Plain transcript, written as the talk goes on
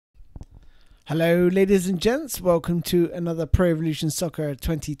Hello ladies and gents, welcome to another Pro Evolution Soccer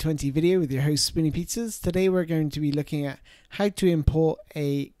 2020 video with your host Spinny Pizzas. Today we're going to be looking at how to import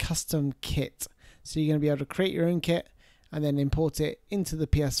a custom kit. So you're going to be able to create your own kit and then import it into the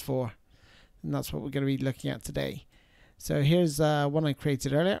PS4. And that's what we're going to be looking at today. So here's one I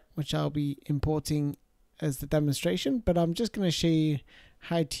created earlier, which I'll be importing as the demonstration, but I'm just going to show you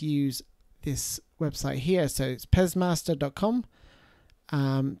how to use this website here. So it's PESMaster.com.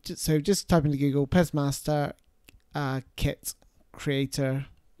 So just type into Google PESMaster kit creator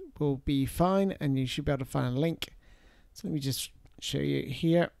will be fine, and you should be able to find a link. So let me just show you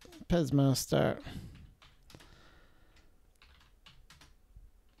here. PESMaster.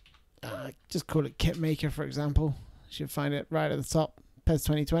 Just call it kit maker, for example. You should find it right at the top. PES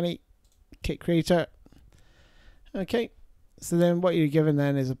 2020 kit creator. Okay, so then what you're given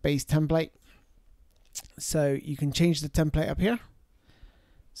then is a base template. So you can change the template up here.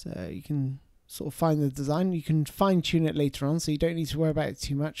 So you can sort of find the design. You can fine tune it later on, so you don't need to worry about it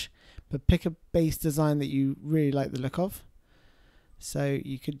too much. But pick a base design that you really like the look of. So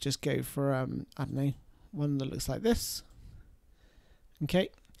you could just go for, I don't know, one that looks like this. Okay.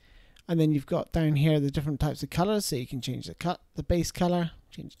 And then you've got down here the different types of colors. So you can change the base color,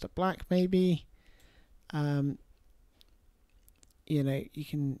 change it to black maybe. You know,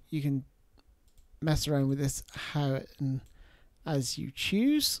 you can mess around with this as you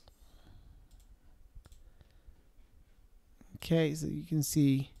choose. Okay, so you can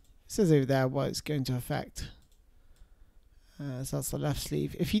see it says over there what it's going to affect. So that's the left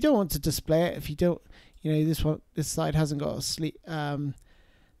sleeve. If you don't want to display it, if you don't, you know, this side hasn't got a sleeve, the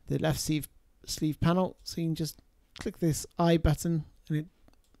left sleeve panel, so you can just click this I button and it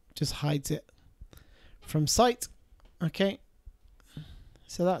just hides it from sight. Okay,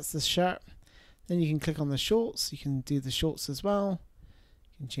 so that's the shirt. Then you can click on the shorts. You can do the shorts as well.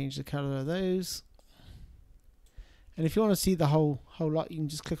 You can change the color of those. And if you want to see the whole lot, you can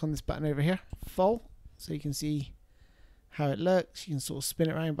just click on this button over here, full, so you can see how it looks. You can sort of spin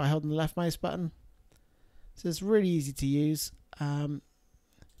it around by holding the left mouse button. So it's really easy to use. Do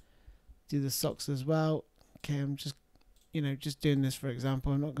the socks as well. Okay, I'm just, you know, just doing this for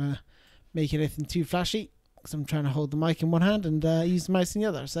example. I'm not going to make anything too flashy because I'm trying to hold the mic in one hand and use the mouse in the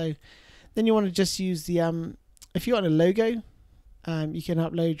other. So then you want to just use the, if you want a logo, you can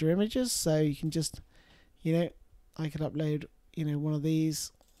upload your images. So you can just, you know, I could upload, you know, one of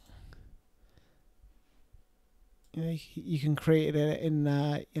these. You know, you can create it in,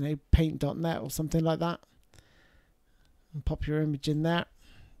 you know, paint.net or something like that. And pop your image in there.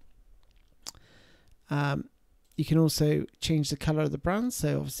 You can also change the color of the brand.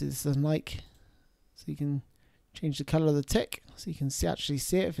 So obviously this is a Nike. So you can change the color of the tick, so you can actually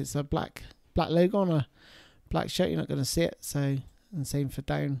see it. If it's a black logo on a black shirt, you're not going to see it. So, and same for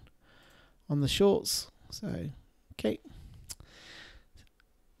down on the shorts. So, okay,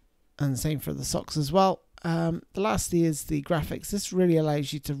 and same for the socks as well. Lastly is the graphics. This really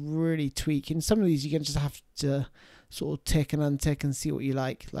allows you to really tweak. In some of these, you can just have to sort of tick and untick and see what you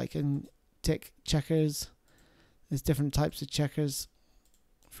like. Like in tick checkers, there's different types of checkers.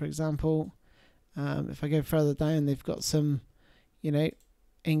 For example. If I go further down, they've got some, you know,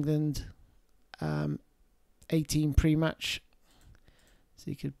 England 18 pre-match.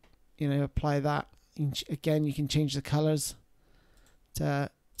 So you could, you know, apply that. Again, you can change the colors to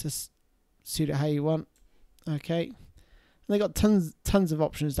suit it how you want. Okay, and they got tons of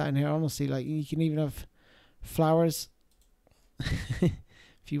options down here. Honestly, like you can even have flowers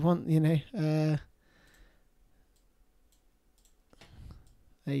if you want. You know, there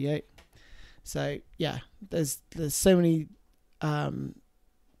you go. So yeah, there's so many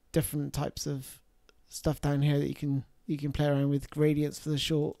different types of stuff down here that you can play around with. Gradients for the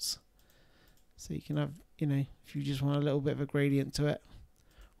shorts, so you can have, you know, if you just want a little bit of a gradient to it,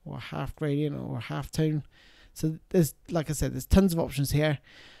 or a half gradient or a half tone. So there's, like I said, there's tons of options here.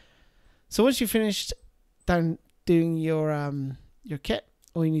 So once you've finished doing your kit,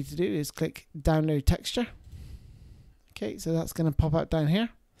 all you need to do is click download texture. Okay, so that's going to pop out down here.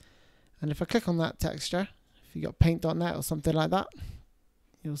 And if I click on that texture, if you got paint.net or something like that,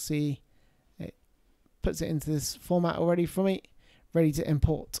 you'll see it puts it into this format already for me, ready to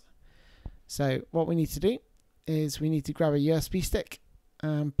import. So what we need to do is we need to grab a USB stick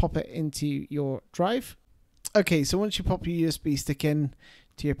and pop it into your drive. Okay, so once you pop your USB stick in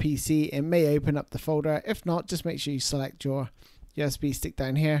to your PC, it may open up the folder. If not, just make sure you select your USB stick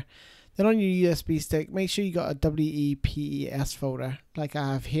down here. Then on your USB stick, make sure you got a WEPES folder like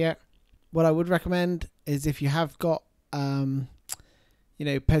I have here. What I would recommend is if you have got, you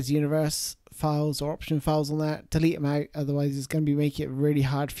know, PES Universe files or option files on there, delete them out. Otherwise, it's going to be making it really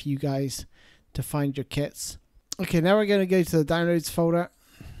hard for you guys to find your kits. Okay, now we're going to go to the downloads folder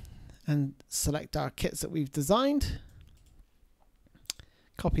and select our kits that we've designed.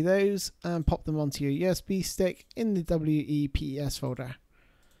 Copy those and pop them onto your USB stick in the WEPES folder.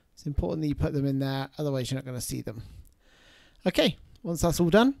 It's important that you put them in there, otherwise you're not going to see them. Okay, once that's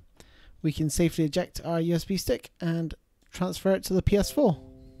all done, we can safely eject our USB stick and transfer it to the PS4.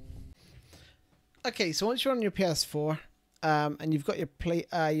 Okay, so once you're on your PS4 and you've got your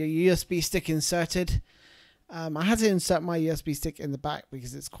USB stick inserted, I had to insert my USB stick in the back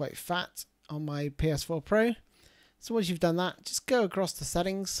because it's quite fat on my PS4 Pro. So once you've done that, just go across the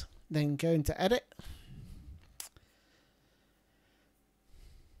settings, then go into edit.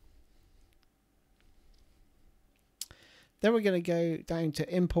 Then we're going to go down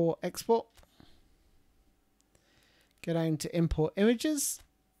to import export. Go down to import images.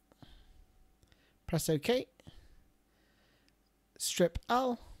 Press OK. Strip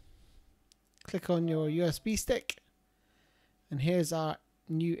L. Click on your USB stick. And here's our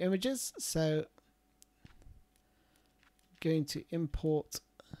new images. So I'm going to import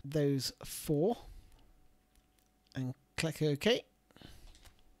those 4 and click OK.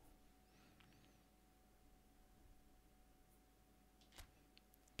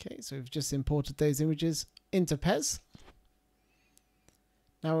 Okay, so we've just imported those images into PES.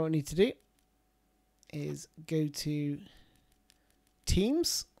 Now what we need to do is go to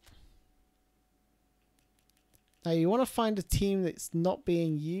Teams. Now you want to find a team that's not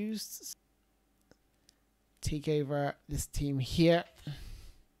being used. Take over this team here.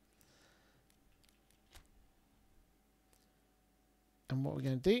 And what we're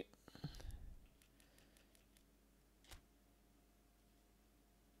going to do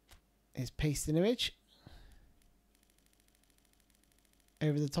is paste an image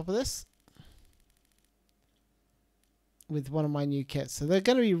over the top of this with one of my new kits. So they're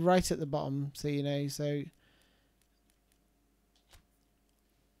going to be right at the bottom, so you know. So I'm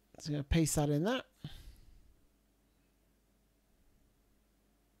going to paste that in there.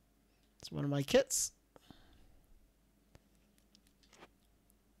 It's one of my kits.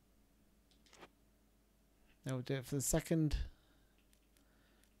 Now we'll do it for the second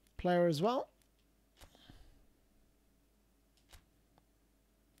player as well.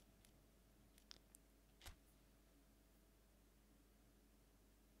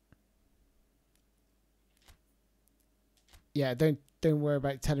 Yeah, don't worry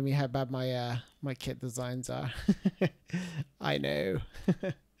about telling me how bad my my kit designs are. I know.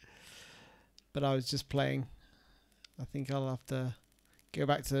 But I was just playing. I think I'll have to go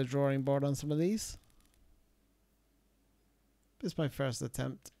back to the drawing board on some of these. This is my first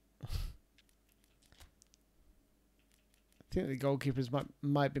attempt. I think the goalkeepers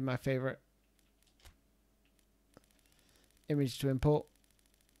might be my favorite image to import.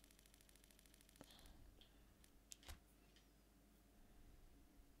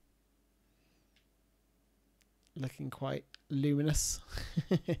 Looking quite luminous.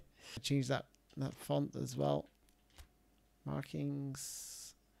 Change that font as well.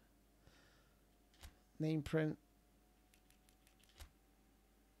 Markings. Name print.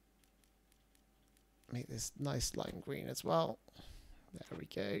 Make this nice lime green as well. There we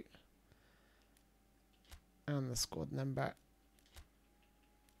go. And the squad number.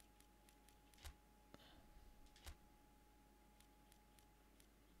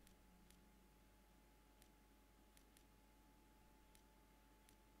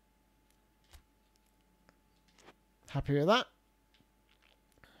 Happy with that?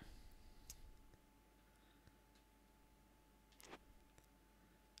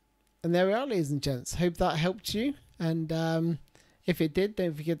 And there we are, ladies and gents. Hope that helped you. And if it did,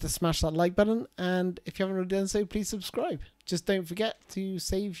 don't forget to smash that like button. And if you haven't already done so, please subscribe. Just don't forget to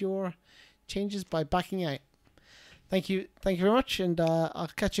save your changes by backing out. Thank you very much. And I'll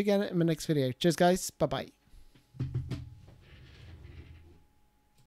catch you again in my next video. Cheers, guys. Bye-bye.